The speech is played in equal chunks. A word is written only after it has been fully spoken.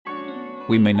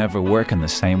we may never work in the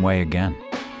same way again.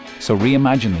 So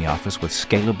reimagine the office with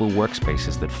scalable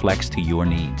workspaces that flex to your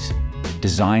needs.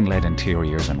 Design-led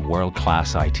interiors and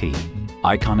world-class IT.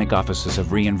 Iconic offices have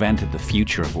reinvented the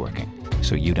future of working,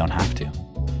 so you don't have to.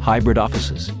 Hybrid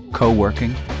offices,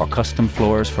 co-working, or custom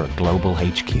floors for a global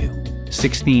HQ.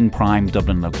 16 prime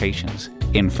Dublin locations,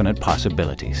 infinite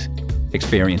possibilities.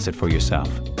 Experience it for yourself.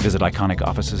 Visit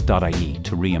iconicoffices.ie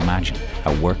to reimagine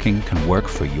how working can work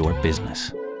for your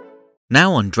business.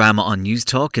 Now on Drama on News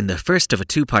Talk, in the first of a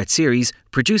two-part series,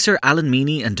 producer Alan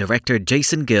Meany and director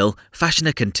Jason Gill fashion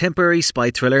a contemporary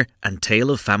spy thriller and tale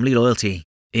of family loyalty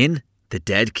in The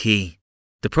Dead Key.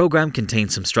 The programme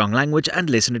contains some strong language and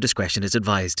listener discretion is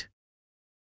advised.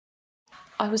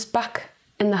 I was back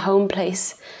in the home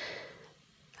place,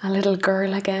 a little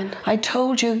girl again. I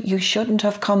told you you shouldn't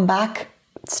have come back.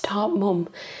 Stop, Mum.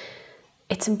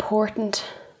 It's important.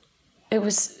 It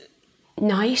was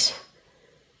night.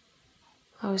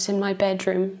 I was in my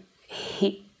bedroom.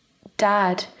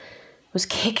 Dad was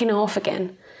kicking off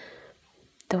again,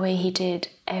 the way he did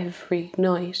every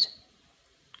night.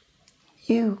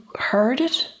 You heard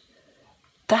it?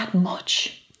 That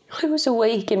much? I was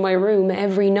awake in my room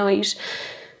every night,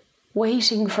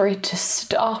 waiting for it to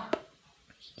stop.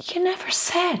 You never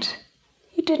said.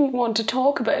 You didn't want to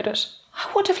talk about it.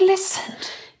 I would have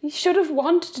listened. You should have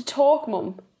wanted to talk,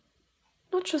 Mum.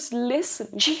 Not just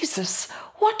listen. Jesus,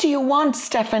 what do you want,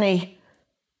 Stephanie?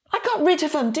 I got rid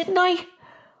of him, didn't I?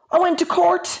 I went to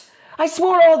court. I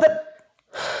swore all the...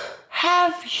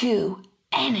 Have you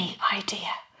any idea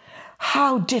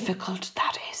how difficult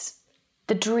that is?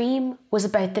 The dream was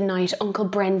about the night Uncle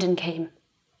Brendan came.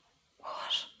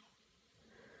 What?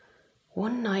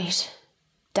 One night,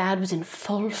 Dad was in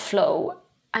full flow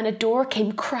and a door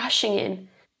came crashing in.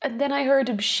 And then I heard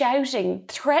him shouting,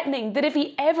 threatening that if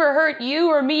he ever hurt you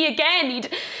or me again,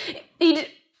 he'd...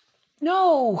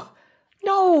 No.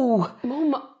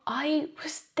 Mum, I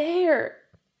was there.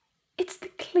 It's the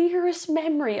clearest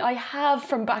memory I have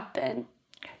from back then.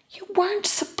 You weren't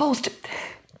supposed to...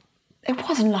 It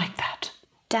wasn't like that.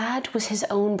 Dad was his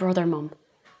own brother, Mum.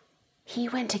 He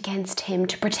went against him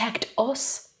to protect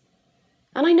us.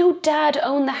 And I know Dad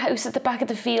owned the house at the back of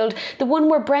the field, the one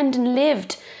where Brendan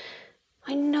lived.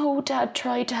 I know Dad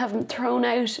tried to have him thrown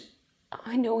out.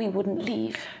 I know he wouldn't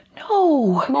leave.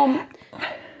 No. Mum,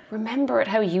 remember it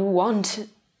how you want.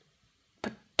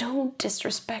 But don't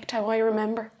disrespect how I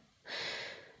remember.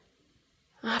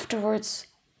 Afterwards,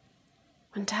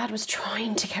 when Dad was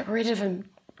trying to get rid of him,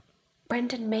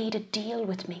 Brendan made a deal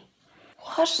with me.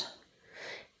 What?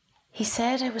 He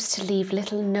said I was to leave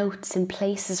little notes in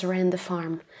places around the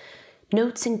farm.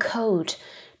 Notes in code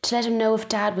to let him know if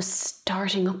Dad was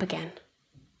starting up again.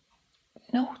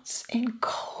 Notes in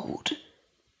code?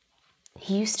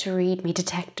 He used to read me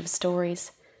detective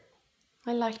stories.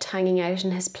 I liked hanging out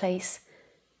in his place.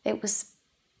 It was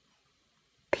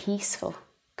peaceful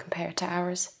compared to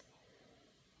ours.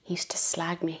 He used to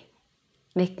slag me,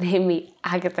 nickname me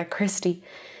Agatha Christie.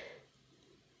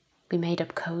 We made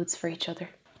up codes for each other.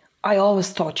 I always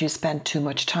thought you spent too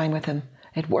much time with him.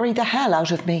 It worried the hell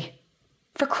out of me.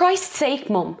 For Christ's sake,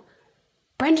 Mum.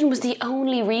 Brendan was the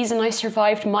only reason I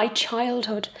survived my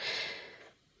childhood.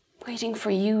 Waiting for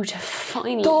you to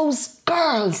finally... Those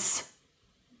girls!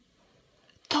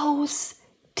 Those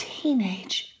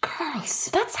teenage girls.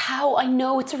 That's how I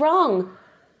know it's wrong.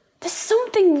 There's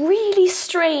something really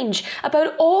strange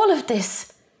about all of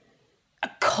this. A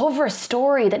cover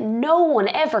story that no one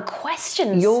ever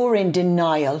questions. You're in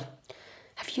denial.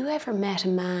 Have you ever met a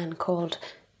man called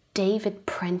David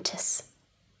Prentice?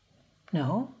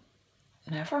 No,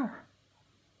 never.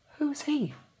 Who's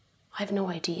he? I've no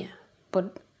idea,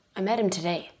 but I met him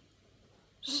today.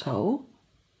 So?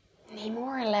 He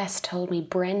more or less told me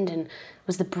Brendan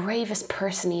was the bravest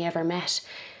person he ever met.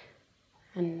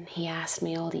 And he asked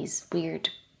me all these weird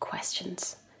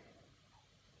questions.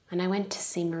 And I went to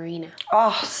see Marina.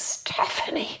 Oh,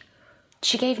 Stephanie.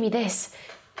 She gave me this.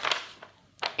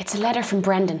 It's a letter from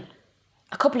Brendan,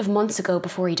 a couple of months ago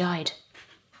before he died.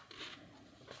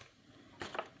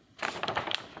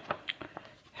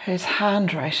 His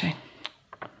handwriting.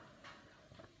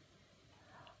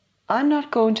 I'm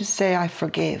not going to say I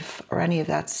forgive or any of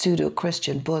that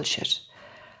pseudo-Christian bullshit.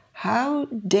 How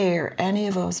dare any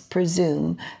of us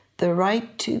presume the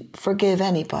right to forgive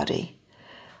anybody?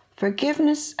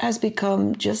 Forgiveness has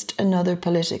become just another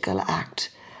political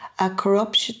act, a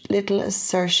corrupt little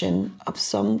assertion of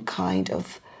some kind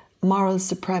of moral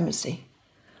supremacy.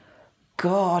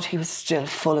 God, he was still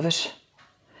full of it.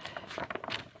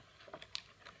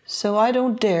 So I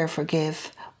don't dare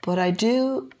forgive, but I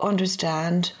do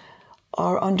understand,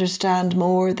 or understand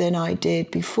more than I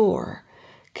did before,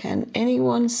 can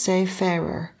anyone say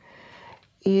fairer?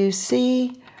 You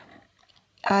see,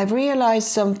 I've realised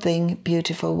something,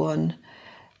 beautiful one.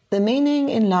 The meaning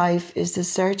in life is the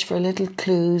search for little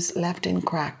clues left in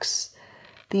cracks,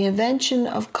 the invention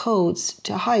of codes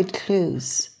to hide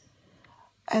clues.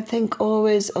 I think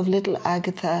always of little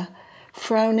Agatha,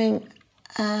 frowning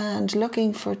and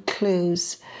looking for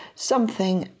clues,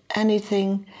 something,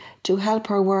 anything, to help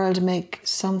her world make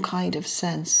some kind of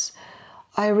sense.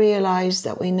 I realise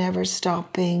that we never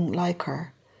stop being like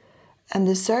her, and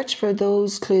the search for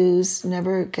those clues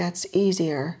never gets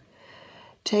easier.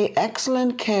 Take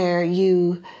excellent care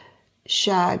you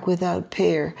shag without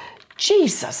peer.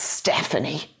 Jesus,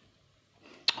 Stephanie!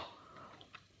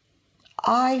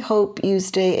 I hope you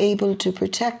stay able to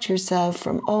protect yourself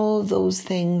from all those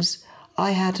things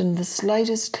I hadn't the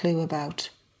slightest clue about.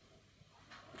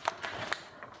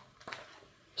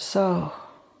 So,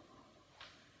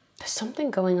 There's something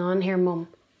going on here, Mum.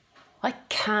 I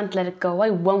can't let it go.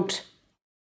 I won't.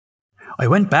 I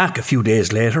went back a few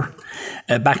days later,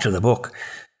 back to the book,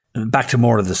 back to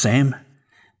more of the same.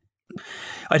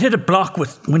 I'd hit a block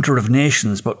with Winter of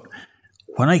Nations, but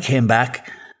when I came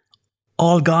back,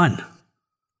 all gone.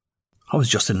 I was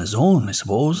just in the zone, I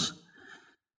suppose.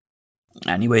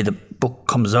 Anyway, the book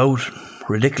comes out,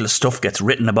 ridiculous stuff gets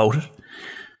written about it.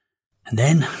 And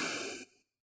then,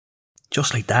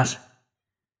 just like that,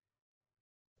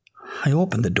 I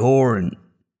opened the door and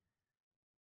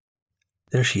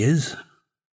there she is,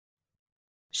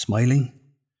 smiling,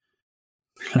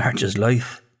 large as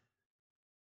life.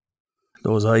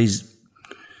 Those eyes,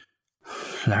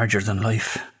 larger than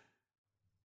life.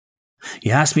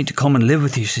 You asked me to come and live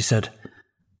with you, she said.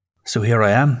 So here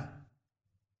I am.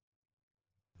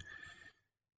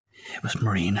 It was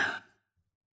Marina,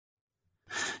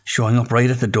 showing up right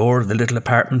at the door of the little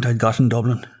apartment I'd got in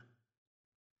Dublin.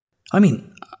 I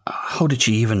mean, how did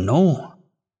she even know?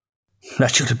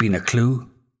 That should have been a clue,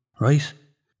 right?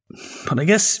 But I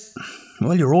guess,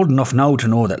 well, you're old enough now to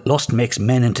know that lust makes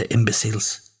men into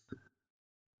imbeciles.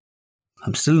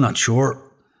 I'm still not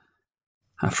sure,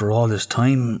 after all this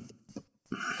time,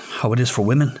 how it is for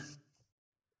women.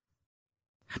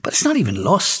 But it's not even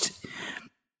lust.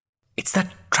 It's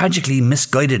that tragically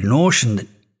misguided notion that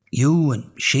you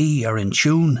and she are in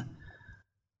tune.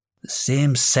 The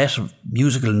same set of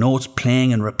musical notes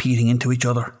playing and repeating into each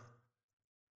other.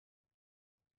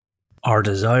 Our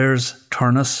desires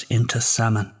turn us into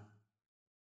salmon.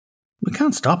 We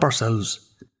can't stop ourselves.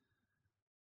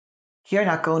 you're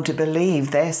not going to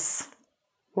believe this.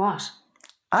 What?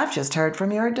 I've just heard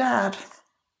from your dad.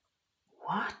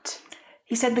 What?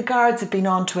 He said the guards have been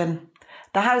on to him.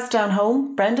 The house down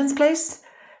home, Brendan's place,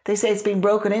 they say it's been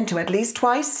broken into at least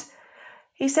twice.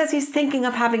 He says he's thinking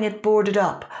of having it boarded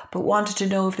up, but wanted to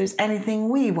know if there's anything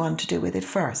we want to do with it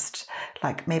first.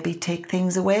 Like maybe take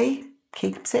things away,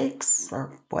 keepsakes,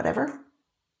 or whatever.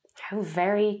 How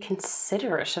very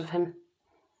considerate of him.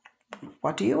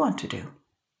 What do you want to do?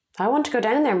 I want to go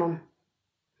down there, Mum.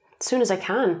 As soon as I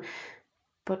can.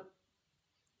 But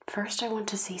first I want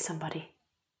to see somebody.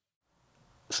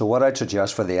 So what I'd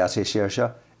suggest for the essay,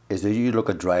 Saoirse, is that you look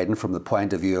at Dryden from the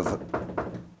point of view of...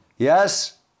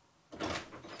 Yes?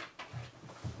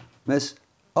 Miss?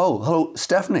 Oh, hello,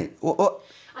 Stephanie. What?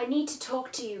 I need to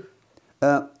talk to you.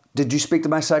 Did you speak to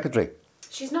my secretary?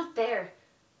 She's not there.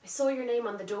 I saw your name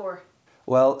on the door.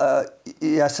 Well,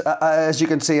 yes, as you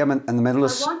can see, I'm in the middle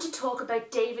of... I want to talk about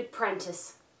David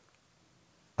Prentice.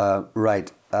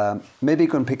 Right. Maybe you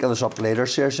can pick this up later,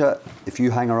 Saoirse, if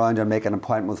you hang around and make an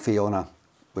appointment with Fiona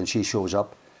when she shows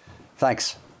up.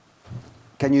 Thanks.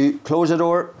 Can you close the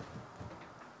door?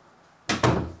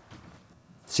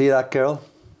 See that girl?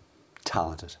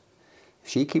 Talented. If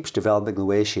she keeps developing the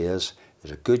way she is,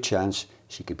 there's a good chance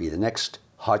she could be the next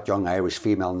hot young Irish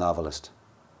female novelist.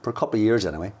 For a couple of years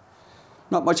anyway.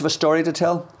 Not much of a story to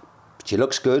tell, but she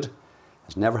looks good.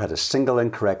 Has never had a single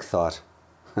incorrect thought.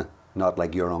 Not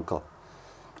like your uncle.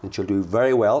 And she'll do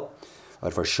very well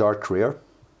out of her short career.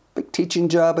 Big teaching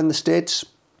job in the States.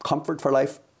 Comfort for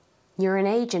life. You're an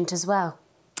agent as well.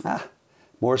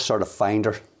 More sort of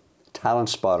finder. Talent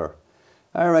spotter.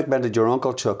 I recommended your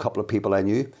uncle to a couple of people I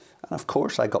knew. And of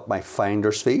course I got my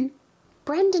finder's fee.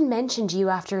 Brendan mentioned you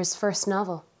after his first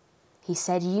novel. He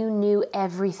said you knew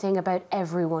everything about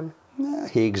everyone.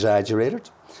 He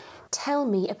exaggerated. Tell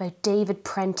me about David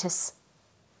Prentice.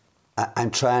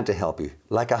 I'm trying to help you,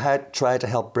 like I had tried to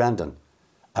help Brendan.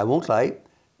 I won't lie,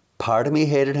 part of me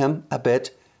hated him a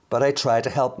bit, but I tried to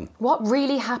help him. What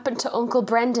really happened to Uncle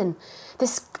Brendan?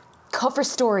 This cover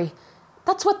story.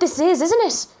 That's what this is, isn't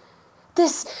it?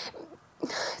 This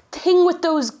thing with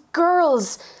those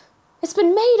girls. It's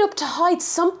been made up to hide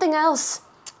something else.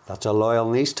 That's a loyal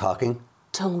niece talking.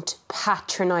 Don't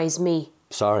patronise me.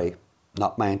 Sorry,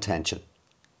 not my intention.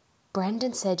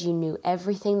 Brendan said you knew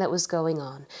everything that was going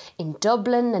on in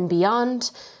Dublin and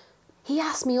beyond. He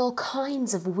asked me all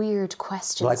kinds of weird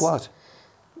questions. Like what?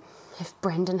 If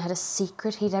Brendan had a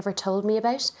secret he'd ever told me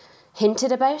about,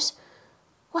 hinted about.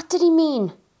 What did he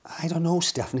mean? I don't know,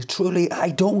 Stephanie. Truly,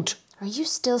 I don't. Are you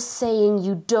still saying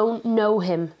you don't know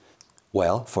him?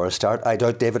 Well, for a start, I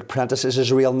doubt David Prentice is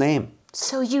his real name.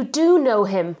 So you do know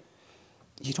him?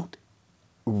 You don't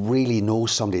really know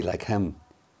somebody like him.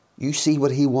 You see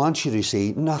what he wants you to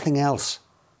see, nothing else.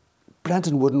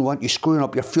 Brendan wouldn't want you screwing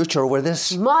up your future over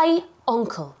this. My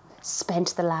uncle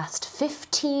spent the last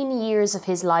 15 years of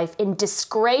his life in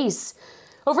disgrace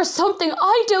over something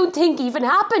I don't think even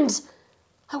happened.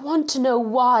 I want to know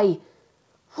why.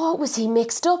 What was he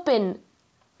mixed up in?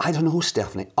 I don't know,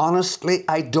 Stephanie. Honestly,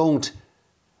 I don't.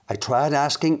 I tried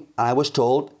asking, and I was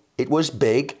told it was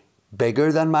big,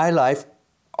 bigger than my life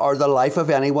or the life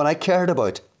of anyone I cared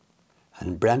about.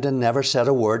 And Brendan never said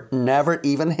a word, never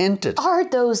even hinted. Are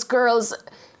those girls...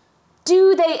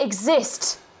 do they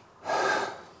exist?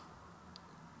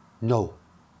 No.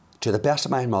 To the best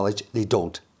of my knowledge, they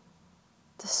don't.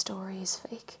 The story is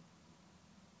fake.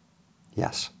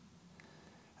 Yes.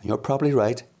 And you're probably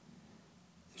right.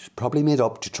 It's probably made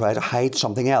up to try to hide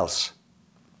something else.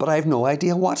 But I have no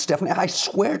idea what, Stephanie. I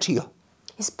swear to you.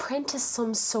 Is Prentice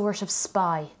some sort of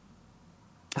spy?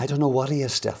 I don't know what he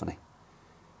is, Stephanie.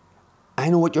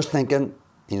 I know what you're thinking.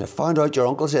 You found out your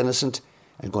uncle's innocent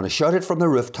and going to shout it from the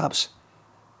rooftops.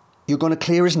 You're going to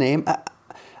clear his name.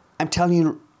 I'm telling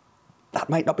you, that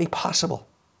might not be possible.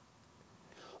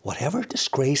 Whatever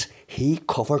disgrace he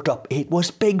covered up, it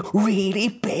was big, really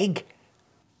big.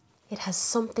 It has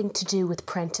something to do with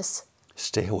Prentice.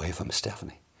 Stay away from him,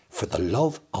 Stephanie. For the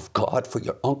love of God, for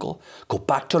your uncle, go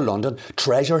back to London,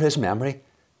 treasure his memory,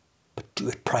 but do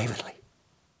it privately.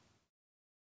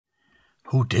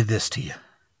 Who did this to you?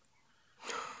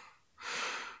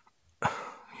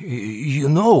 You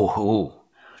know who?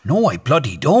 No, I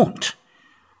bloody don't.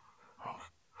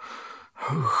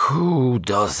 Who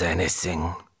does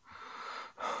anything?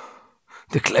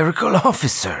 The clerical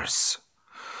officers.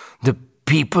 The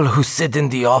people who sit in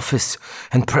the office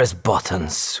and press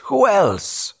buttons. Who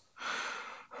else?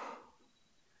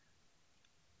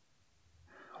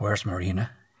 Where's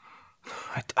Marina?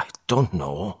 I don't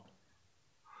know.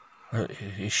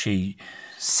 Is she...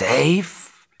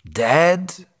 safe?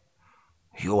 Dead?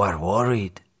 You are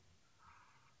worried.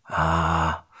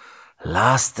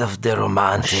 Last of the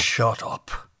romantic... Shut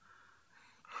up.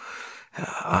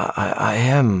 I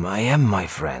am, my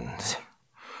friend.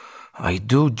 I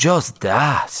do just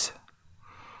that.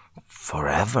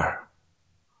 Forever.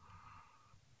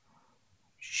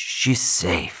 She's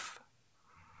safe.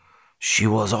 She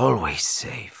was always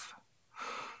safe.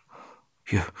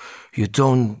 You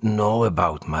don't know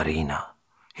about Marina.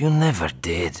 You never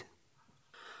did.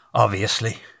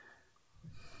 Obviously.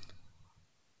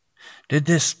 Did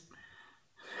this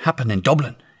happen in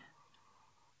Dublin?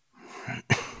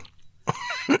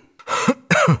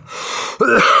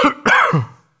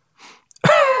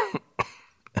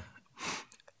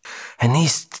 An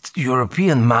East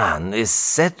European man is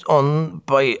set on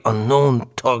by unknown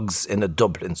thugs in a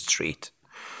Dublin street.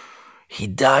 He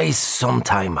dies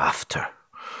sometime after.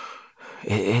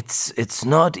 It's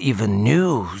not even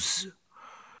news.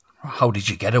 How did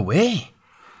you get away?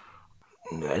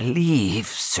 Leave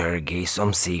Sergei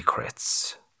some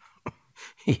secrets.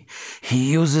 He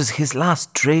uses his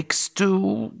last tricks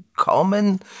to come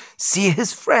and see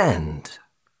his friend.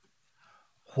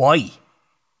 Why?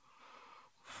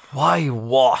 Why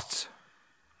what?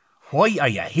 Why are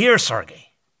you here,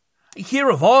 Sergei? Here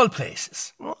of all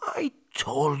places. I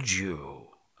told you.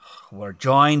 We're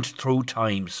joined through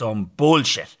time, some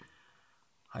bullshit.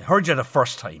 I heard you the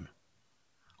first time.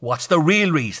 What's the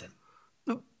real reason?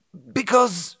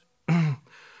 Because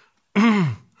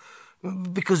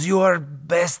you are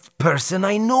best person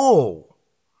I know.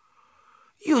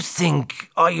 You think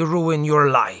I ruined your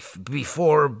life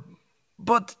before,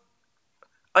 but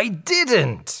I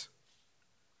didn't.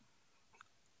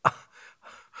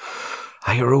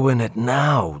 I ruin it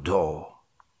now, though.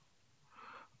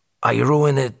 I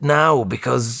ruin it now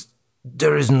because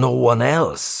there is no one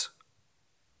else.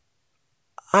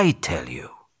 I tell you,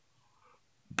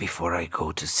 before I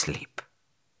go to sleep.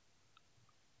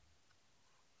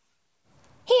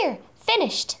 Here,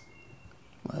 finished.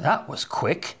 Well, that was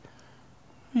quick.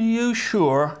 Are you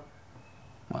sure?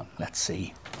 Well, let's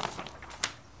see.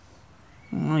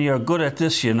 You're good at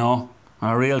this, you know.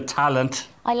 A real talent.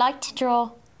 I like to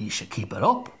draw. You should keep it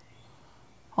up.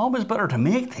 Always better to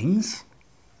make things.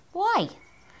 Why?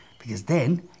 because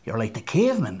then you're like the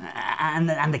cavemen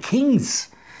and the kings.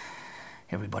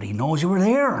 Everybody knows you were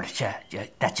there,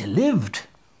 that you lived.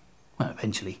 Well,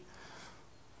 eventually.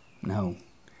 Now,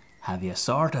 have you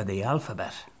sorted the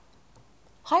alphabet?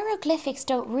 Hieroglyphics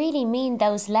don't really mean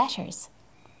those letters.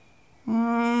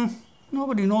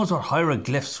 Nobody knows what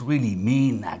hieroglyphs really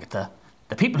mean, Agatha.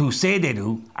 The people who say they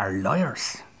do are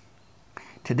liars.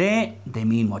 Today, they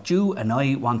mean what you and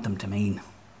I want them to mean.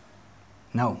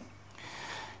 Now,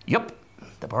 yup,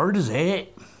 the bird is A,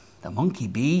 the monkey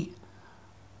B,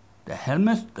 the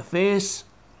helmet, the face.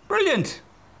 Brilliant.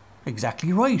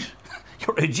 Exactly right.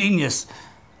 You're a genius.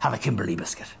 Have a Kimberley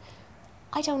biscuit.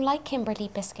 I don't like Kimberley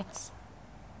biscuits.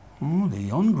 Oh, the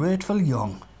ungrateful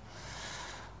young.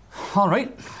 All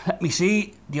right, let me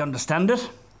see. Do you understand it?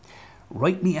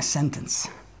 Write me a sentence.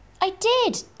 I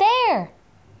did, there.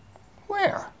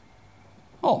 Where?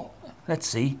 Oh, let's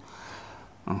see.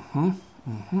 Ah,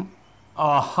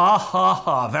 ha, ha,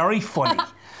 ha. Very funny.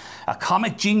 A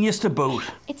comic genius to boot.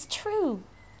 It's true.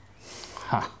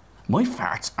 Ha. My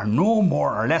farts are no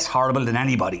more or less horrible than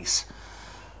anybody's.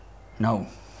 No.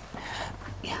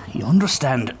 You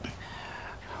understand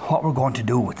what we're going to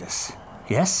do with this,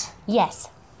 yes? Yes.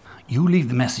 You leave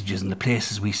the messages in the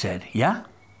places we said, yeah?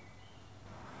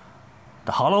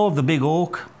 The hollow of the big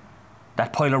oak,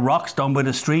 that pile of rocks down by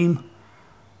the stream,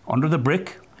 under the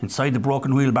brick, inside the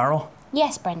broken wheelbarrow.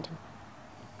 Yes, Brendan.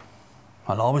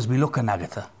 I'll always be looking,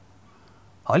 Agatha.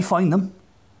 I'll find them.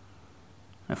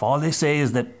 If all they say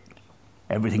is that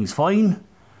everything's fine,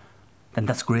 then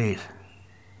that's great.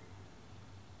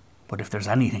 But if there's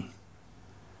anything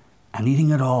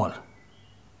at all,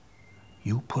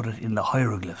 you put it in the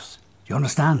hieroglyphs. Do you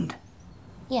understand?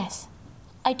 Yes,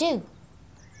 I do.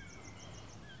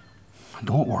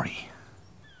 Don't worry.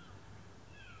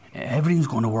 Everything's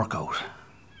going to work out.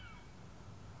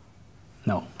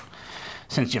 Now,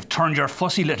 since you've turned your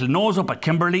fussy little nose up at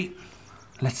Kimberley,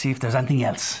 let's see if there's anything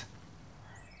else.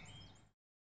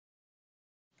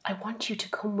 I want you to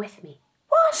come with me.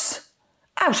 What?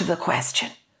 Out of the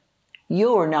question.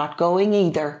 You're not going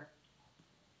either.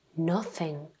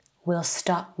 Nothing will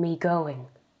stop me going.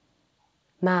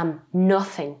 Ma'am,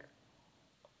 nothing.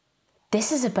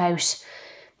 This is about...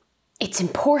 It's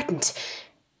important.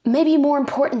 Maybe more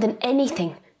important than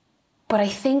anything. But I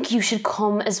think you should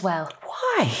come as well.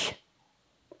 Why?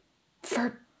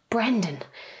 For Brendan.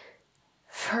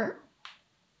 For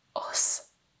us.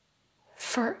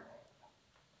 For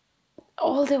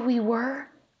all that we were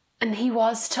and he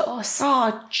was to us.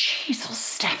 Oh, Jesus,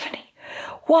 Stephanie.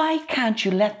 Why can't you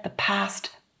let the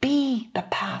past be the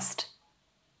past?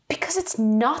 Because it's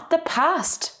not the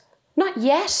past. Not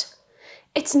yet.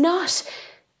 It's not.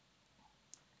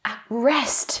 At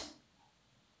rest.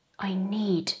 I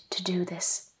need to do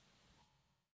this.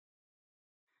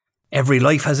 Every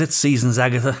life has its seasons,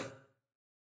 Agatha.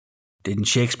 Didn't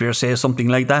Shakespeare say something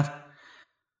like that?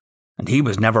 And he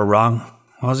was never wrong,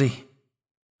 was he?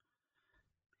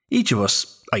 Each of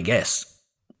us, I guess,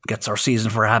 gets our season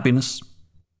for happiness,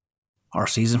 our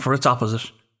season for its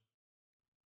opposite.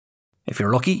 If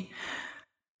you're lucky,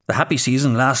 the happy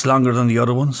season lasts longer than the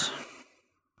other ones.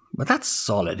 But that's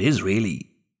all it is, really.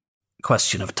 A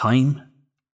question of time.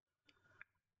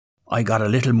 I got a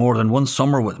little more than one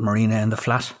summer with Marina in the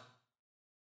flat.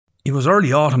 It was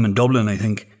early autumn in Dublin, I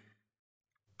think.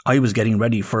 I was getting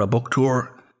ready for a book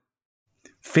tour.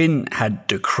 Finn had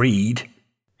decreed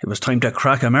it was time to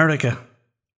crack America.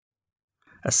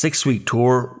 A 6-week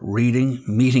tour, reading,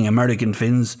 meeting American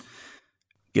Finns,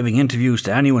 giving interviews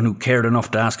to anyone who cared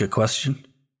enough to ask a question.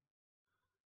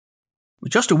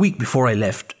 Just a week before I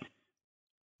left,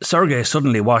 Sergei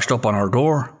suddenly washed up on our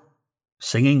door,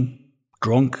 singing,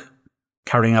 drunk,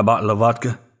 carrying a bottle of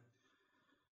vodka.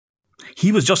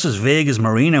 He was just as vague as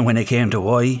Marina when it came to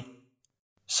why.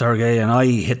 Sergei and I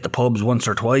hit the pubs once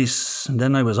or twice, and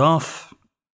then I was off.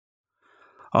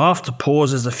 Off to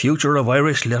pose as the future of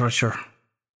Irish literature.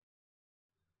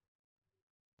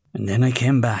 And then I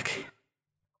came back.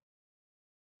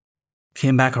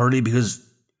 Came back early because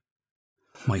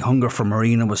my hunger for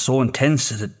Marina was so intense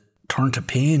that it turned to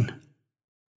pain.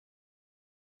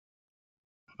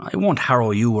 I won't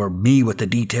harrow you or me with the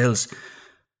details.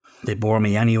 They bore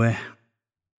me anyway.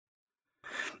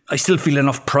 I still feel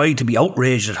enough pride to be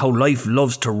outraged at how life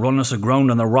loves to run us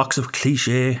aground on the rocks of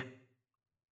cliché.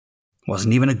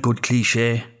 Wasn't even a good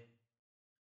cliché.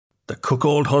 The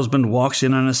cuckold husband walks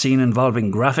in on a scene involving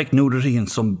graphic nudity and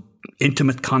some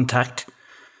intimate contact,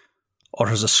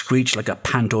 utters a screech like a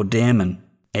panto dame and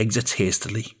exits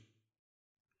hastily.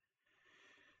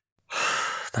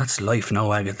 That's life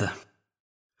now, Agatha.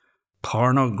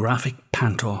 Pornographic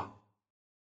panto.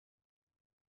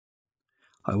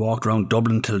 I walked round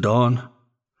Dublin till dawn,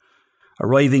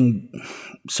 arriving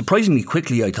surprisingly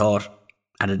quickly, I thought,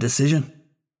 at a decision.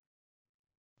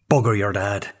 Bugger your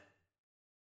dad.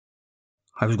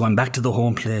 I was going back to the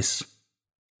home place.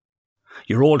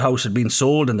 Your old house had been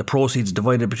sold and the proceeds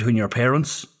divided between your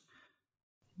parents,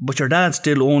 but your dad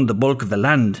still owned the bulk of the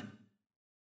land.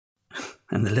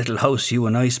 And the little house you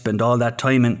and I spent all that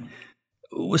time in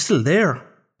was still there.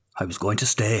 I was going to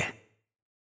stay.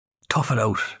 Tough it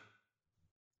out.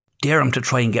 Dare him to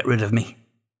try and get rid of me.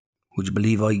 Would you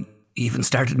believe I even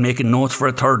started making notes for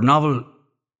a third novel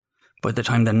by the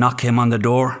time the knock came on the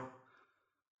door?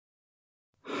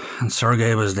 And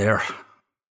Sergei was there.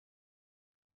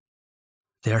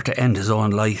 There to end his own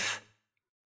life.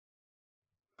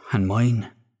 And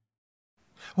mine.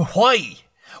 Why?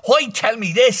 Why tell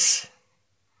me this?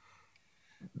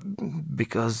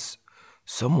 Because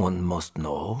someone must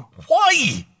know.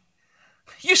 Why?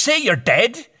 You say you're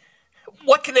dead?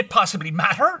 What can it possibly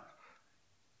matter?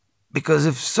 Because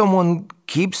if someone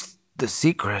keeps the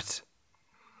secret,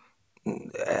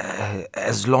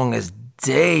 as long as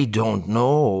they don't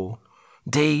know,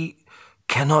 they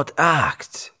cannot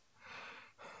act.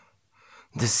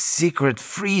 The secret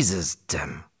freezes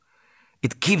them.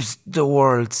 It keeps the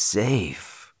world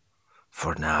safe.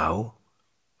 For now.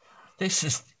 This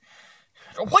is...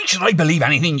 Why should I believe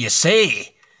anything you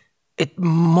say? It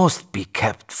must be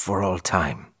kept for all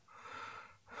time.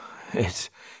 It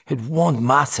won't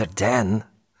matter then.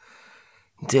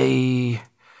 They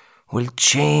will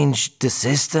change the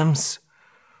systems.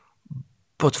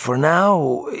 But for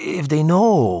now, if they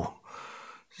know,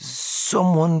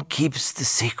 someone keeps the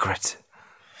secret.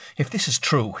 If this is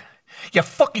true, you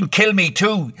fucking kill me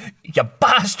too, you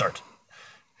bastard.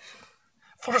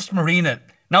 First Marina,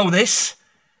 now this.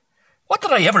 What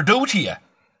did I ever do to you?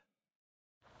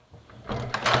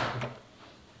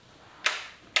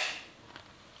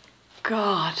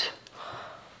 God.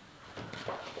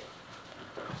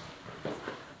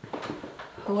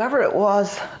 Whoever it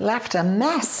was left a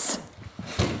mess.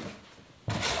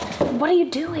 What are you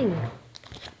doing?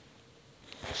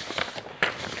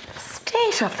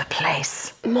 State of the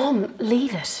place. Mum,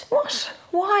 leave it. What?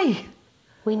 Why?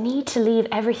 We need to leave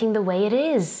everything the way it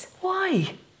is.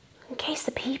 Why? In case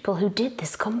the people who did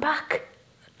this come back.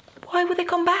 Why would they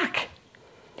come back?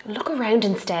 Look around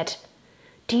instead.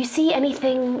 Do you see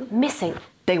anything missing?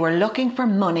 They were looking for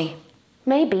money.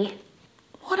 Maybe.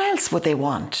 What else would they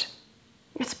want?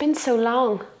 It's been so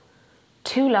long.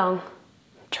 Too long.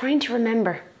 I'm trying to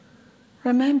remember.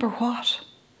 Remember what?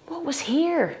 What was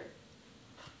here?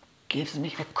 Gives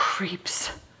me the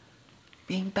creeps.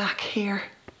 Being back here.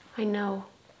 I know.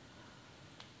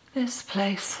 This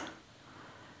place.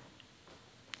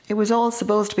 It was all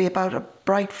supposed to be about a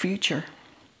bright future.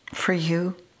 For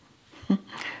you.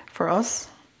 For us.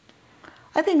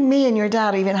 I think me and your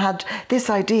dad even had this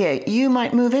idea. You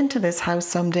might move into this house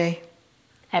someday.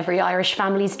 Every Irish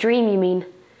family's dream, you mean?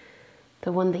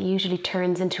 The one that usually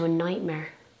turns into a nightmare.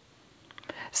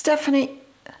 Stephanie,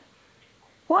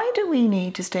 why do we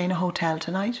need to stay in a hotel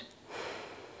tonight?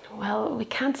 Well, we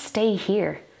can't stay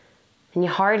here. And you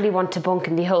hardly want to bunk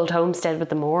in the old homestead with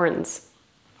the Morans.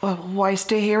 Well, why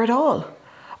stay here at all?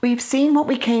 We've seen what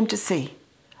we came to see.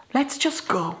 Let's just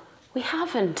go. We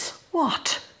haven't.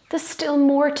 What? There's still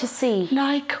more to see.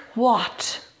 Like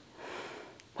what?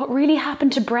 What really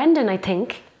happened to Brendan, I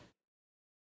think.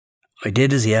 I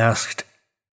did as he asked.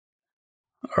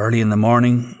 Early in the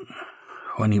morning,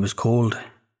 when he was cold.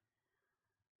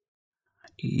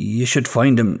 You should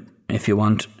find him, if you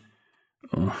want.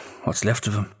 What's left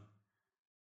of him.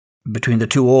 Between the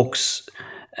two oaks,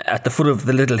 at the foot of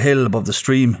the little hill above the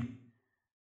stream.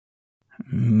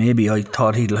 Maybe I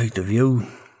thought he'd like the view.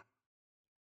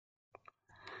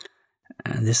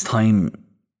 And this time,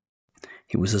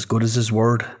 he was as good as his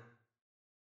word.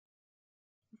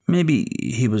 Maybe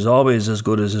he was always as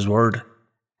good as his word.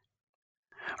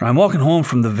 I'm walking home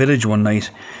from the village one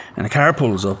night, and a car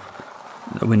pulls up.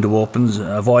 The window opens,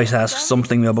 a voice asks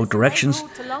something about directions,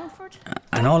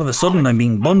 and all of a sudden I'm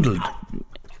being bundled.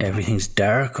 Everything's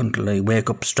dark until I wake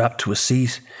up strapped to a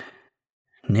seat,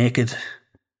 naked,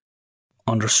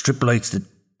 under strip lights that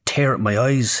tear at my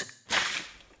eyes.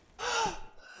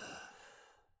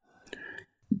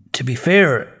 To be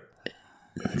fair,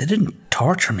 they didn't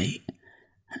torture me.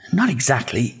 Not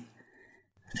exactly.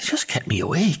 They just kept me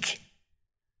awake.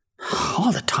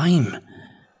 All the time.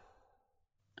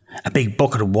 A big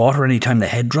bucket of water any time the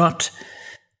head dropped.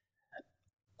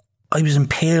 I was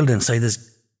impaled inside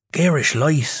this garish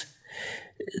light.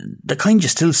 The kind you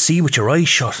still see with your eyes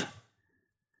shut.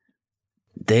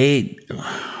 They,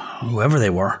 whoever they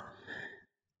were,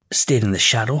 stayed in the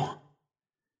shadow.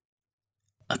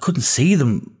 I couldn't see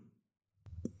them,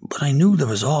 but I knew there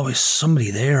was always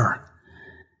somebody there.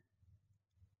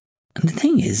 And the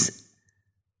thing is,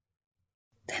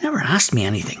 they never asked me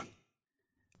anything.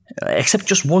 Except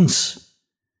just once.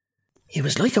 It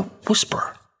was like a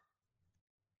whisper.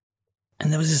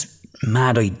 And there was this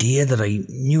mad idea that I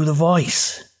knew the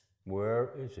voice. Where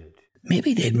is it?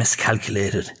 Maybe they'd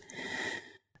miscalculated.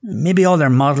 Maybe all their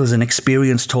models and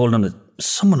experience told them that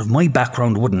someone of my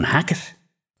background wouldn't hack it,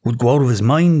 would go out of his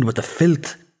mind with the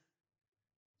filth.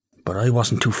 But I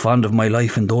wasn't too fond of my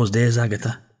life in those days,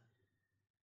 Agatha.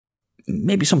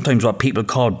 Maybe sometimes what people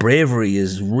call bravery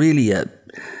is really a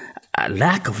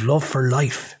lack of love for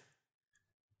life.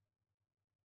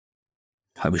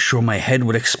 I was sure my head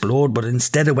would explode, but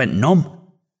instead it went numb.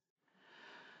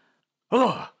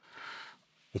 Oh,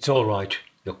 it's all right.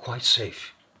 You're quite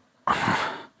safe.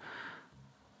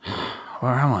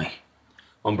 Where am I?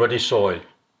 On British soil.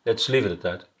 Let's leave it at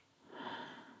that.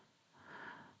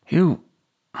 You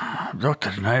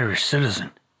abducted an Irish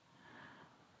citizen.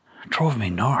 Drove me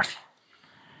north.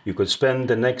 You could spend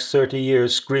the next 30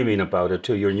 years screaming about it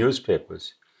to your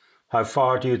newspapers. How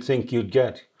far do you think you'd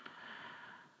get?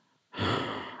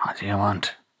 What do you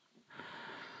want?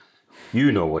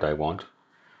 You know what I want.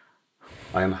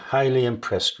 I am highly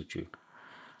impressed with you.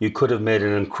 You could have made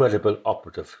an incredible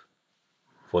operative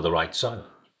for the right side.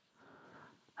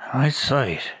 Right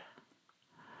side?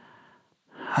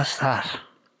 What's that?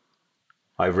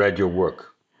 I've read your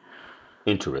work.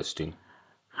 Interesting.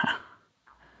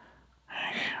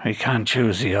 We can't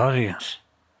choose the audience.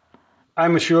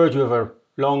 I'm assured you have a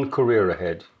long career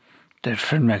ahead. Did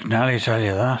Finn McNally tell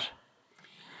you that?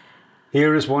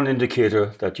 Here is one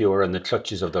indicator that you are in the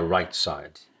clutches of the right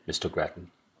side, Mr.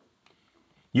 Grattan.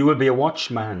 You will be a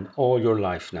watchman all your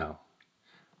life now,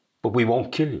 but we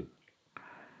won't kill you.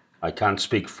 I can't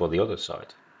speak for the other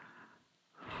side.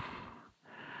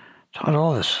 Thought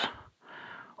all this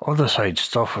other side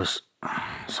stuff was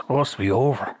supposed to be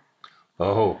over.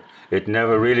 Oh, it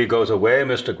never really goes away,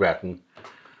 Mr. Grattan.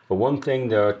 For one thing,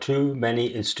 there are too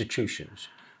many institutions,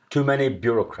 too many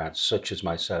bureaucrats such as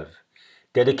myself,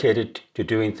 dedicated to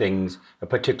doing things a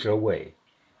particular way,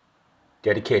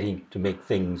 dedicating to make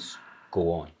things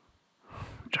go on.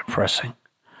 Depressing.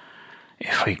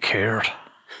 If I cared.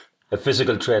 A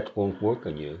physical threat won't work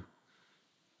on you.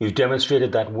 You've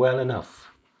demonstrated that well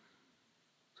enough.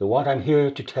 So what I'm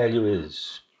here to tell you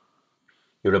is,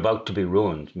 you're about to be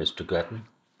ruined, Mr. Grattan,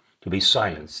 to be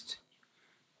silenced.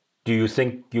 Do you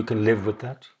think you can live with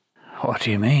that? What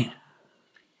do you mean?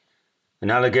 An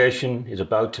allegation is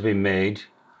about to be made,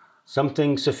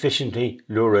 something sufficiently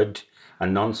lurid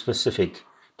and non-specific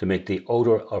to make the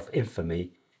odour of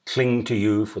infamy cling to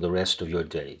you for the rest of your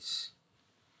days.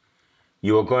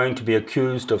 You are going to be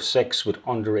accused of sex with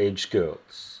underage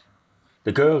girls.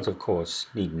 The girls, of course,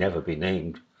 need never be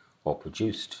named or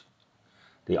produced.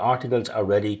 The articles are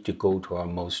ready to go to our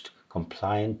most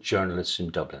compliant journalists in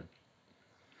Dublin.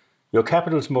 Your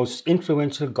capital's most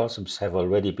influential gossips have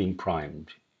already been primed.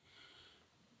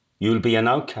 You'll be an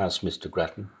outcast, Mr.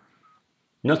 Grattan.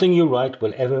 Nothing you write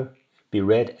will ever be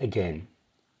read again.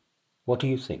 What do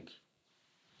you think?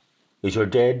 Is your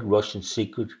dead Russian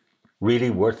secret really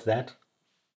worth that?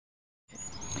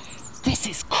 This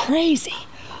is crazy.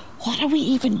 What are we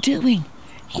even doing?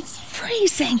 It's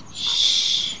freezing.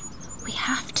 Shh. We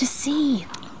have to see.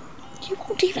 You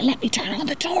won't even let me turn on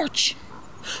the torch.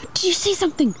 Do you see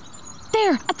something?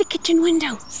 There, at the kitchen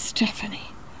window.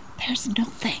 Stephanie, there's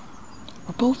nothing.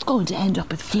 We're both going to end up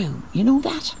with flu. You know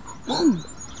that? Mum,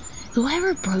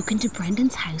 whoever broke into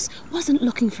Brendan's house wasn't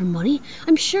looking for money.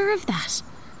 I'm sure of that.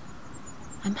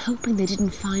 I'm hoping they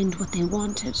didn't find what they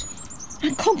wanted.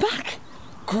 And come back?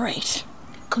 Great.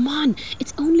 Come on,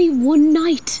 it's only one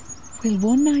night. Will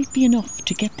one night be enough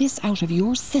to get this out of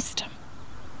your system?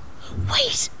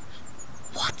 Wait!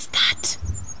 What's that?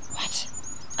 What?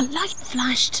 A light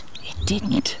flashed. It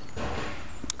didn't.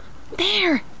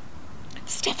 There!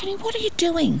 Stephanie, what are you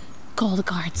doing? Call the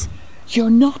guards. You're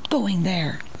not going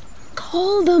there.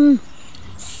 Call them.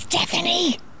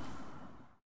 Stephanie!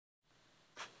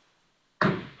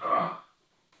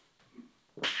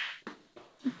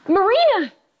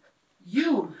 Marina!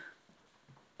 You!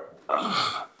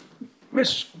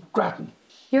 Miss Grattan.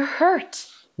 You're hurt.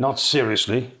 Not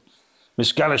seriously.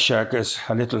 Miss Galashark is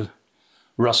a little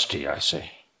rusty, I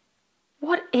say.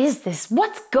 What is this?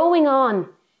 What's going on?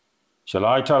 Shall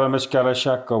I tell her, Miss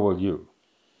Galashark, or will you?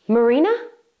 Marina?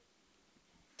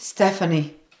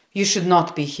 Stephanie, you should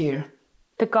not be here.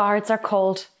 The guards are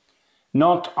called.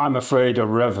 Not, I'm afraid, a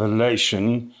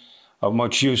revelation of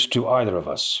much use to either of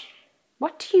us.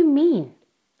 What do you mean?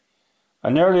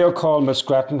 An earlier call, Miss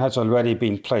Grattan, has already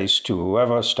been placed to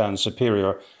whoever stands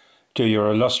superior to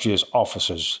your illustrious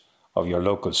officers of your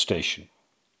local station.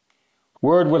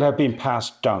 Word will have been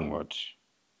passed downwards.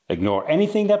 Ignore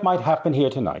anything that might happen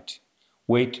here tonight.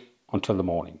 Wait until the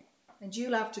morning. And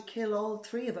you'll have to kill all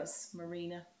three of us,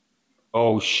 Marina.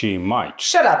 Oh, she might.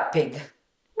 Shut up, Pig.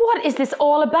 What is this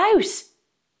all about?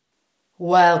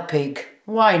 Well, Pig,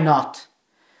 why not?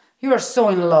 You are so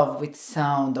in love with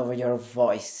sound over your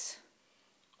voice.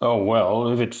 Oh,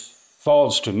 well, if it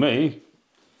falls to me.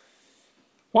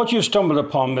 What you've stumbled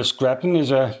upon, Miss Grattan, is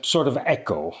a sort of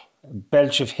echo, a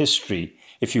belch of history,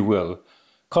 if you will,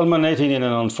 culminating in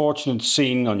an unfortunate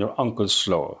scene on your uncle's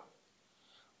floor,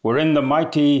 wherein the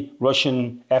mighty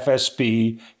Russian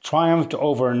FSB triumphed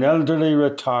over an elderly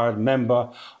retired member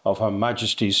of Her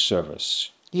Majesty's service.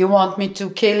 You want me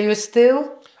to kill you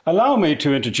still? Allow me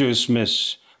to introduce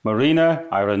Miss Marina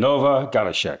Ironova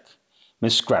Galashek,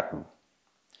 Miss Grattan.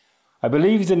 I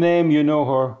believe the name you know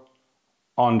her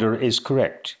under is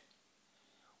correct.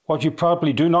 What you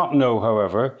probably do not know,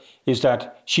 however, is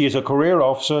that she is a career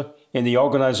officer in the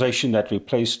organisation that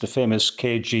replaced the famous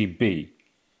KGB,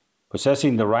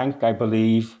 possessing the rank, I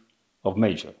believe, of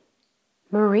Major.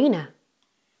 Marina.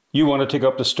 You want to take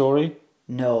up the story?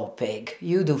 No, Pig,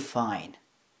 you do fine.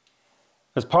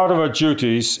 As part of her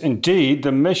duties, indeed,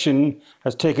 the mission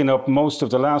has taken up most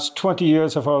of the last 20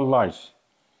 years of her life.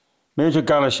 Major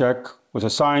Galashek was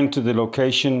assigned to the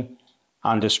location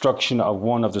and destruction of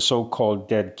one of the so-called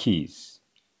dead keys.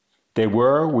 They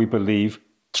were, we believe,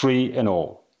 3 in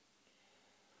all.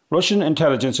 Russian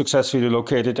intelligence successfully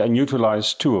located and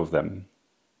neutralized 2 of them.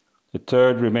 The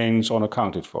third remains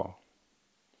unaccounted for.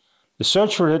 The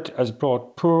search for it has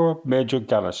brought poor Major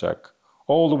Galashek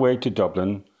all the way to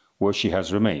Dublin, where she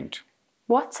has remained.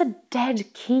 What's a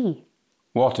dead key?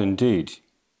 What indeed?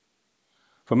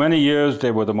 For many years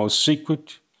they were the most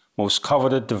secret, most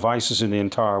coveted devices in the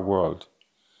entire world.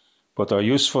 But their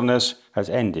usefulness has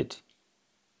ended.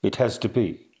 It has to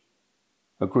be.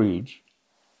 Agreed?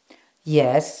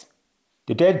 Yes.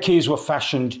 The dead keys were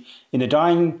fashioned in the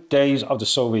dying days of the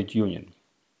Soviet Union.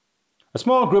 A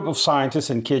small group of scientists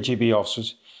and KGB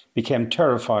officers became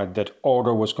terrified that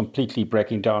order was completely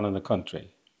breaking down in the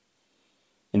country.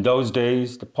 In those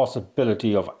days, the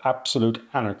possibility of absolute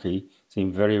anarchy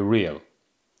seemed very real.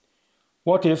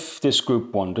 What if, this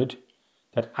group wondered,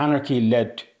 that anarchy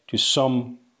led to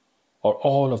some or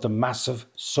all of the massive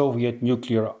Soviet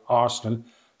nuclear arsenal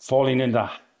falling in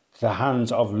the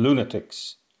hands of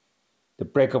lunatics? The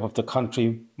breakup of the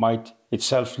country might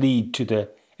itself lead to the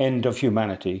end of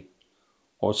humanity,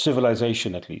 or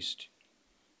civilization at least.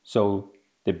 So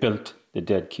they built the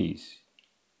dead keys.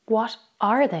 What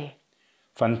are they?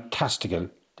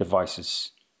 Fantastical devices.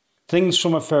 Things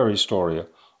from a fairy story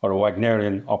or a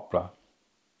Wagnerian opera.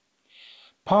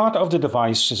 Part of the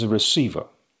device is a receiver,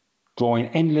 drawing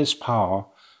endless power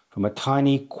from a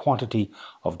tiny quantity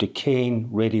of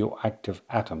decaying radioactive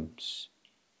atoms.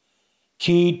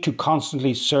 Keyed to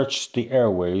constantly search the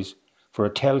airways for a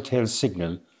telltale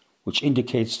signal which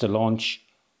indicates the launch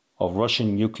of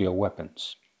Russian nuclear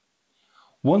weapons.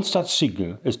 Once that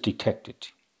signal is detected,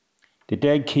 the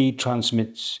dead key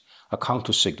transmits a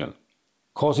counter-signal,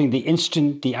 causing the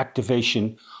instant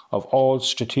deactivation of all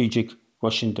strategic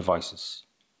Russian devices.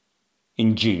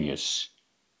 Ingenious.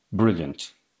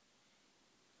 Brilliant.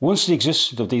 Once the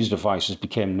existence of these devices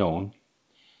became known,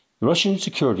 the Russian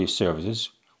security services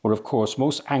were of course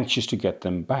most anxious to get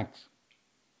them back.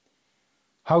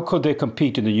 How could they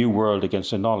compete in the new world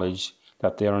against the knowledge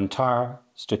that their entire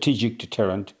strategic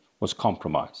deterrent was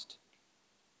compromised?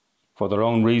 For their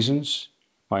own reasons,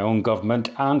 my own government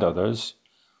and others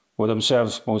were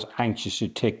themselves most anxious to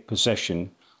take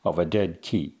possession of a dead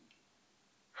key.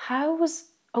 How was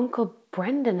Uncle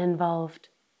Brendan involved?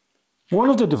 One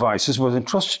of the devices was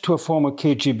entrusted to a former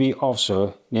KGB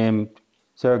officer named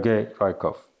Sergei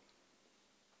Rykov.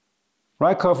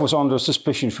 Rykov was under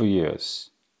suspicion for years,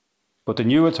 but the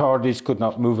new authorities could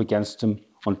not move against him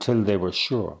until they were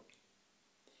sure.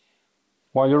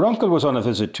 While your uncle was on a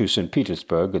visit to St.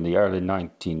 Petersburg in the early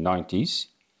 1990s,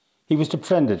 he was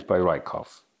befriended by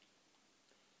Rykov.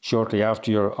 Shortly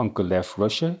after your uncle left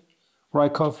Russia,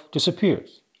 Rykov disappeared.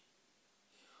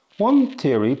 One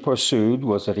theory pursued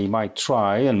was that he might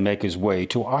try and make his way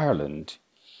to Ireland,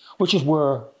 which is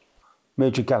where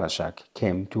Major Galashek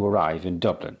came to arrive in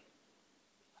Dublin,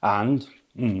 and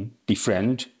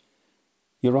befriend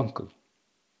your uncle.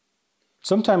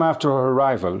 Sometime after her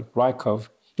arrival, Rykov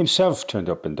himself turned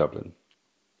up in Dublin.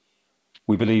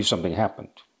 We believe something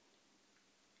happened.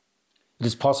 It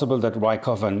is possible that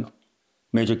Rykov and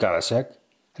Major Galashek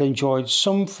had enjoyed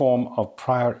some form of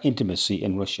prior intimacy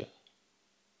in Russia.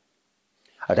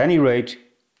 At any rate,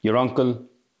 your uncle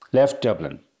left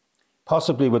Dublin.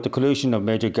 Possibly with the collusion of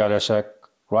Major Galaszak,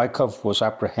 Rykov was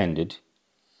apprehended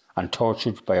and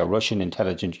tortured by a Russian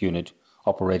intelligence unit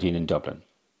operating in Dublin.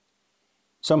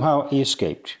 Somehow he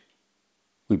escaped.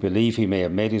 We believe he may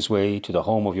have made his way to the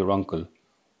home of your uncle,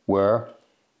 where,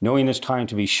 knowing his time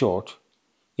to be short,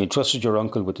 he entrusted your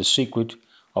uncle with the secret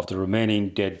of the remaining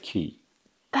dead key.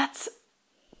 That's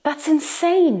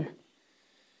insane.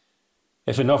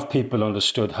 If enough people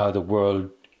understood how the world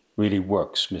really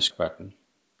works, Miss Grattan,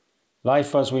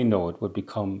 life as we know it would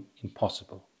become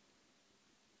impossible.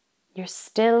 You're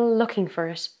still looking for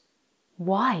it.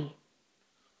 Why?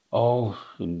 Oh,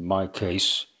 in my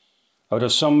case, out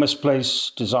of some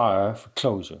misplaced desire for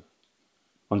closure,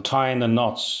 untying the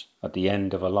knots at the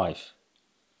end of a life.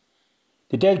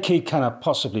 The dead key cannot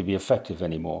possibly be effective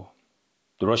anymore.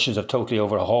 The Russians have totally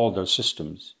overhauled their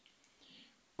systems.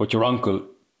 But your uncle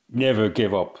never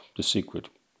gave up the secret,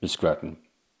 Miss Grattan.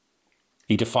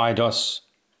 He defied us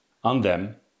and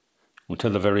them until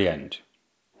the very end.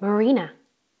 Marina.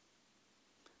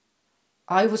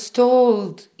 I was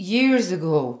told years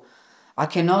ago I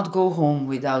cannot go home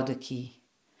without the key.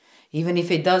 Even if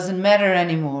it doesn't matter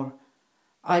anymore,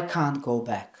 I can't go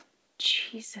back.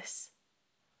 Jesus.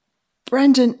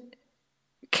 Brendan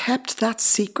kept that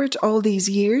secret all these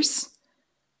years?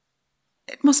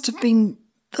 It must have been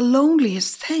the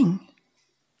loneliest thing.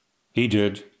 He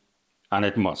did, and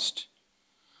it must.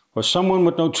 For someone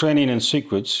with no training in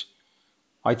secrets,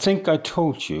 I think I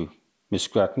told you, Miss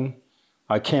Grattan,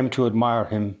 I came to admire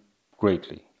him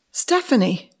greatly.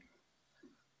 Stephanie,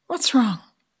 what's wrong?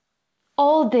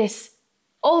 All this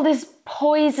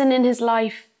poison in his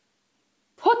life,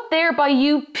 put there by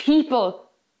you people.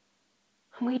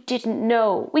 And we didn't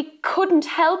know. We couldn't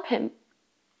help him.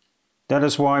 That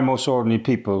is why most ordinary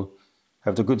people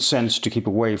have the good sense to keep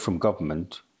away from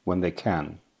government when they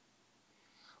can.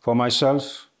 For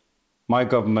myself, my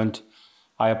government,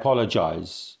 I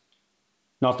apologise.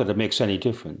 Not that it makes any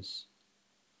difference.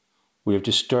 We have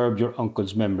disturbed your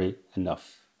uncle's memory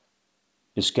enough.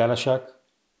 Miss Galaszak,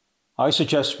 I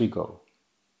suggest we go.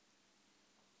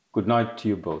 Good night to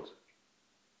you both.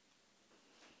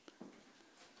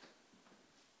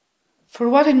 For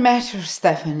what it matters,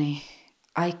 Stephanie,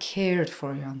 I cared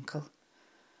for your uncle.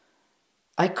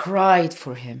 I cried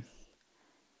for him.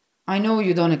 I know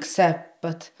you don't accept,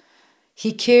 but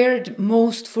he cared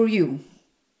most for you,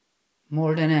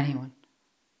 more than anyone.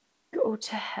 Go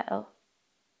to hell.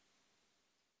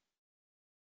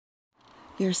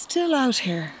 You're still out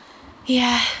here.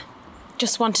 Yeah,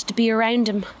 just wanted to be around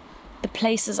him. The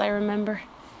places I remember.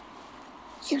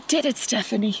 You did it,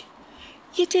 Stephanie.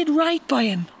 You did right by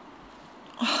him.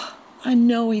 Oh, I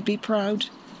know he'd be proud.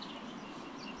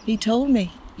 He told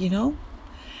me, you know.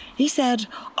 He said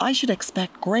I should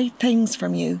expect great things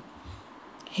from you.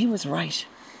 He was right.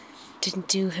 Didn't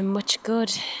do him much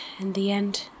good in the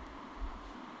end.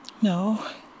 No,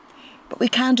 but we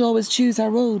can't always choose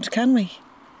our road, can we?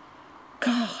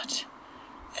 God,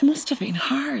 it must have been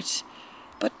hard.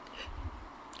 But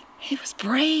he was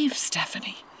brave,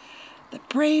 Stephanie. The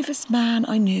bravest man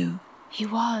I knew. He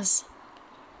was.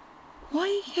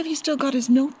 Why have you still got his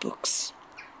notebooks?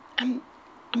 I'm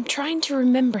trying to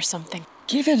remember something.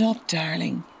 Give it up,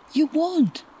 darling. You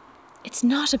won't. It's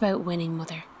not about winning,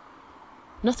 Mother.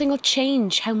 Nothing will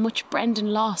change how much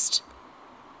Brendan lost.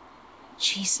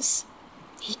 Jesus,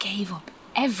 he gave up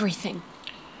everything.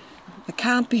 It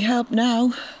can't be helped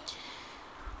now.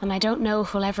 And I don't know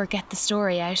if we'll ever get the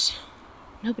story out.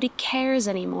 Nobody cares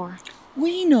anymore.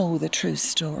 We know the true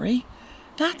story.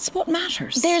 That's what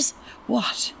matters. There's...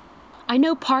 What? I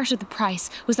know part of the price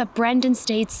was that Brendan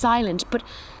stayed silent, but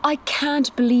I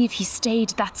can't believe he stayed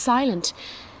that silent.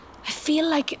 I feel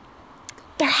like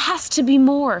there has to be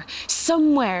more,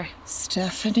 somewhere.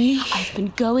 Stephanie? I've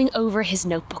been going over his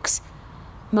notebooks.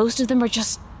 Most of them are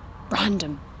just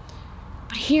random.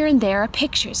 But here and there are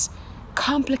pictures.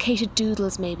 Complicated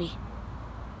doodles, maybe.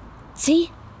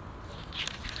 See?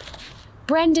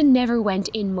 Brendan never went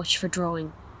in much for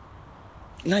drawing.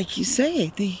 Like you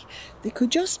say, they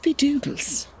could just be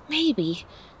doodles. Maybe.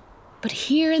 But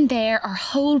here and there are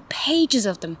whole pages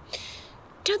of them.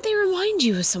 Don't they remind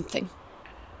you of something?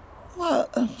 Well,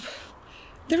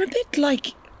 they're a bit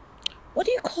like... What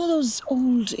do you call those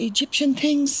old Egyptian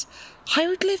things?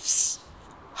 Hieroglyphs?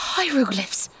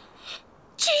 Hieroglyphs?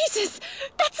 Jesus!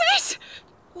 That's it!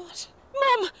 What?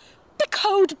 Mum! The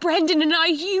code Brendan and I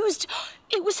used!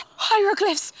 It was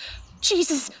hieroglyphs!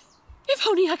 Jesus! If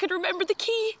only I could remember the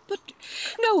key. But...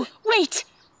 No, wait!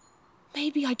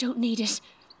 Maybe I don't need it.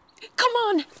 Come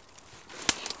on!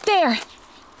 There!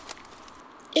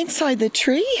 Inside the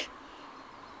tree?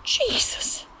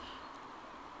 Jesus.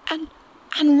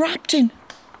 And wrapped in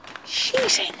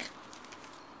sheeting.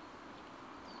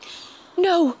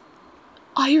 No,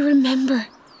 I remember.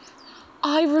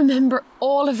 I remember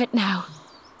all of it now.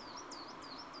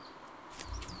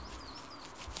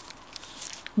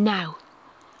 Now,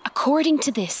 according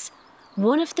to this,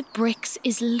 one of the bricks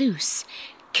is loose.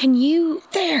 Can you...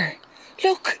 There,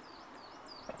 look.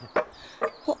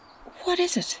 What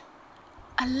is it?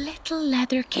 A little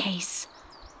leather case.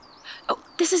 Oh,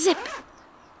 there's a zip.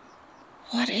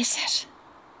 What is it?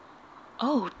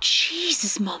 Oh,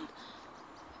 Jesus, Mum.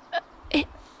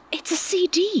 It's a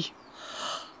CD.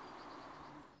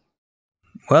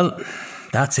 Well,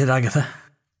 that's it, Agatha.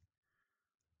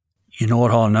 You know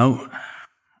it all now.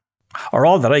 Or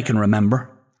all that I can remember.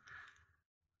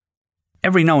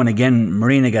 Every now and again,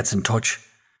 Marina gets in touch.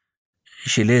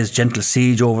 She lays gentle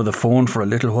siege over the phone for a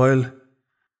little while.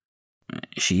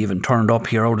 She even turned up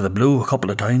here out of the blue a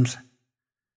couple of times.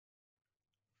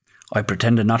 I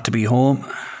pretended not to be home.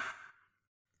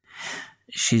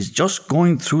 She's just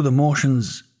going through the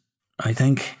motions, I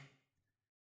think.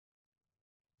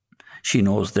 She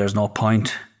knows there's no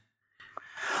point.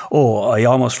 Oh, I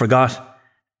almost forgot.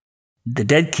 The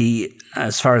dead key,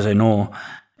 as far as I know,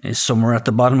 is somewhere at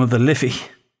the bottom of the Liffey.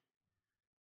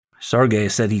 Sergei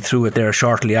said he threw it there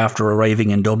shortly after arriving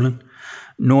in Dublin,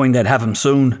 knowing they'd have him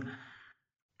soon.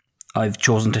 I've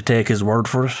chosen to take his word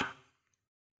for it.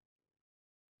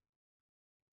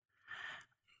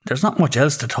 There's not much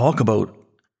else to talk about,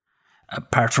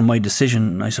 apart from my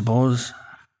decision, I suppose.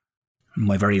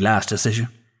 My very last decision.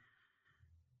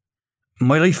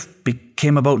 My life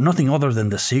became about nothing other than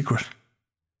the secret.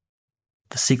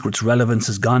 The secret's relevance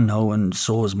is gone now, and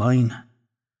so is mine.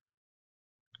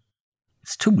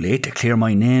 It's too late to clear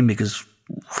my name because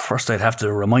first I'd have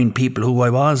to remind people who I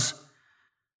was.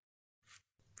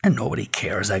 And nobody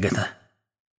cares, Agatha.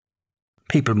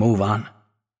 People move on.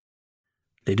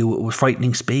 They do it with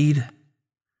frightening speed.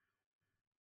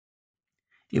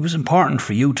 It was important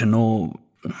for you to know,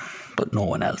 but no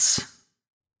one else.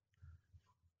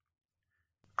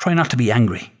 Try not to be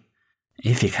angry,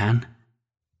 if you can.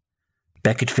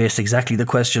 Beckett faced exactly the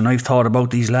question I've thought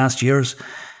about these last years.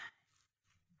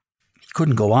 He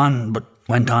couldn't go on, but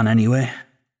went on anyway.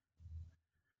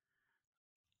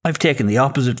 I've taken the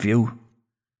opposite view.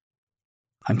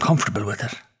 I'm comfortable with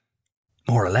it,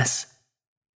 more or less.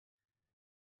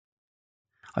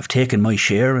 I've taken my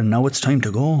share and now it's time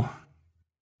to go.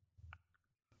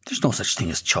 There's no such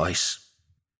thing as choice.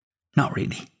 Not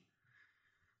really.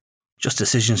 Just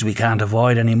decisions we can't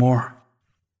avoid anymore.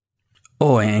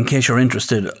 Oh, in case you're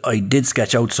interested, I did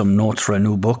sketch out some notes for a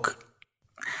new book.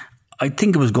 I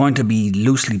think it was going to be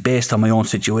loosely based on my own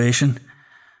situation.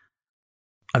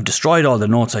 I've destroyed all the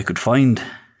notes I could find.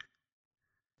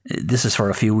 This is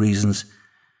for a few reasons.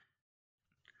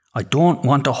 I don't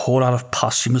want a whole lot of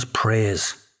posthumous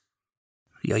praise.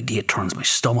 The idea turns my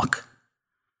stomach.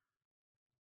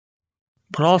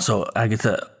 But also,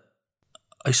 Agatha,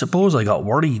 I suppose I got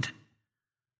worried.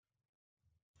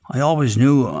 I always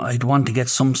knew I'd want to get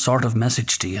some sort of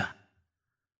message to you.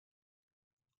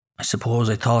 I suppose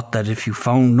I thought that if you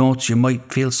found notes you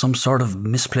might feel some sort of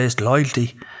misplaced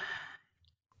loyalty.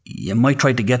 You might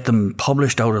try to get them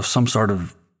published out of some sort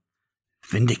of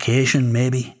vindication,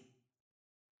 maybe.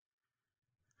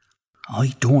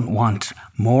 I don't want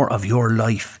more of your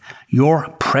life, your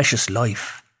precious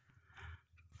life,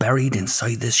 buried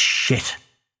inside this shit.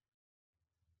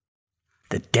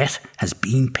 The debt has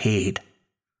been paid.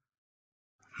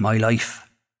 My life,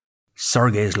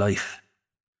 Sergei's life,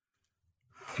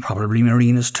 probably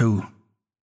Marina's too,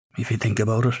 if you think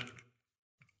about it.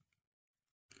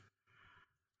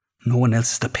 No one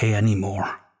else is to pay any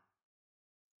more.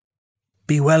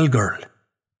 Be well, girl.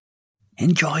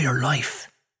 Enjoy your life.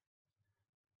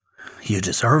 You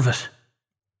deserve it.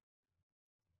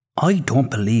 I don't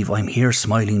believe I'm here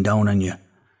smiling down on you,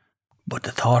 but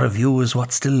the thought of you is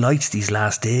what still lights these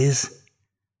last days.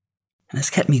 And it's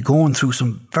kept me going through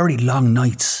some very long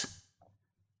nights.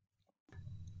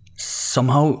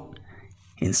 Somehow,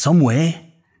 in some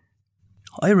way,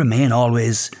 I remain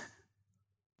always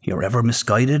your ever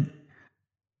misguided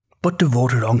but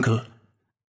devoted uncle,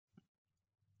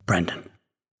 Brendan.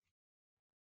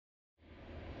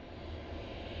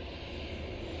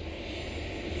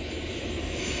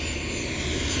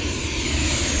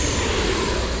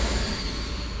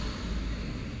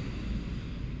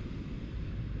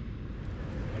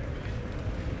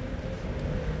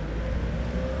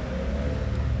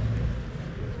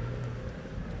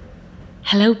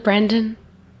 Hello, Brendan.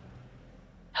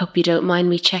 Hope you don't mind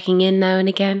me checking in now and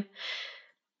again.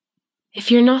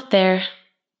 If you're not there,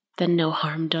 then no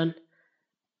harm done.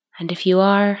 And if you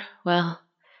are, well,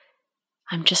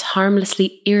 I'm just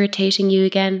harmlessly irritating you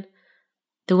again,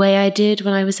 the way I did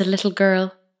when I was a little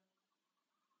girl.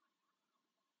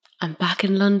 I'm back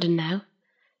in London now,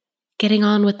 getting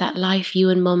on with that life you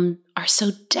and Mum are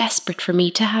so desperate for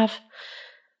me to have.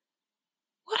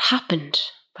 What happened,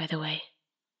 by the way,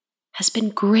 has been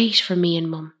great for me and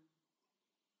Mum.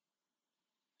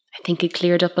 I think it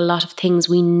cleared up a lot of things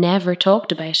we never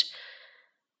talked about.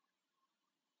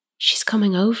 She's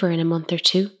coming over in a month or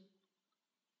 2.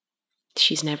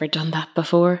 She's never done that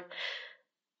before.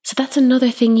 So that's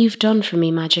another thing you've done for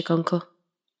me, Magic Uncle.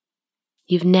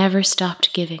 You've never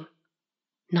stopped giving.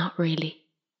 Not really.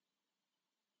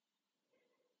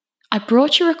 I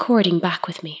brought your recording back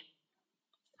with me.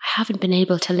 I haven't been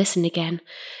able to listen again.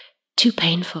 Too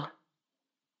painful.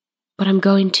 But I'm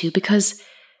going to, because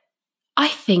I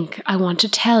think I want to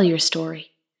tell your story.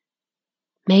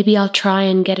 Maybe I'll try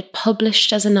and get it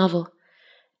published as a novel.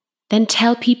 Then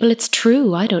tell people it's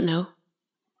true, I don't know.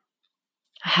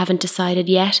 I haven't decided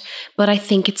yet, but I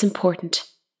think it's important.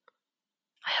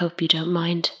 I hope you don't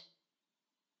mind.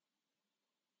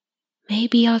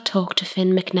 Maybe I'll talk to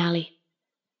Finn McNally.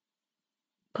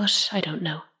 But I don't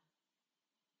know.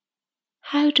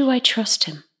 How do I trust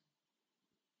him?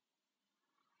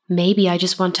 Maybe I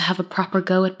just want to have a proper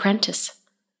go at Prentice.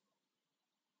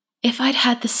 If I'd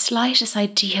had the slightest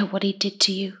idea what he did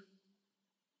to you.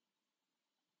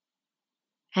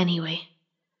 Anyway,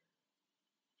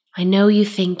 I know you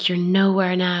think you're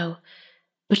nowhere now,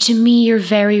 but to me you're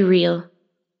very real.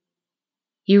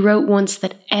 You wrote once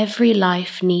that every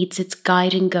life needs its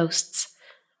guiding ghosts.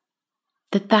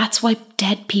 That's why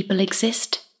dead people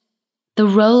exist. The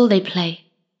role they play.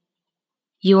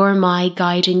 You're my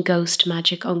guiding ghost,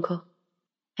 Magic Uncle.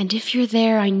 And if you're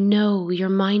there, I know you're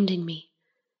minding me.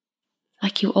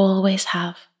 Like you always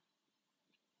have.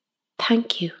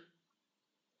 Thank you.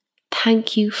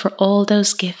 Thank you for all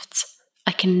those gifts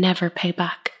I can never pay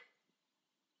back.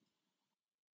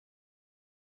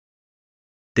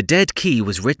 The Dead Key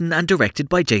was written and directed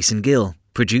by Jason Gill,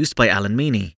 produced by Alan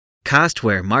Meany. Cast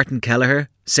were Martin Kelleher,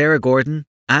 Sarah Gordon,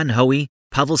 Anne Hoey,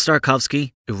 Pavel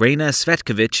Starkovsky, Irena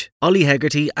Svetkovich, Ollie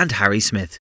Hegarty and Harry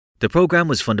Smith. The programme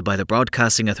was funded by the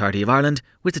Broadcasting Authority of Ireland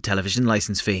with a television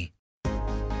licence fee.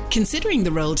 Considering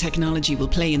the role technology will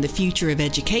play in the future of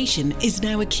education is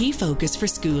now a key focus for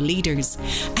school leaders.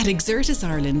 At Exertis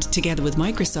Ireland, together with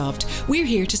Microsoft, we're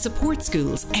here to support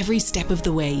schools every step of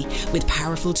the way with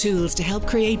powerful tools to help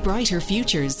create brighter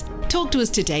futures. Talk to us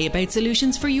today about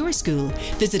solutions for your school.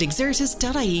 Visit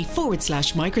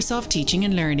exertis.ie/Microsoft Teaching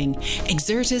and Learning.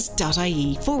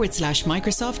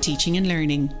 exertis.ie/Microsoft Teaching and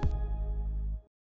Learning.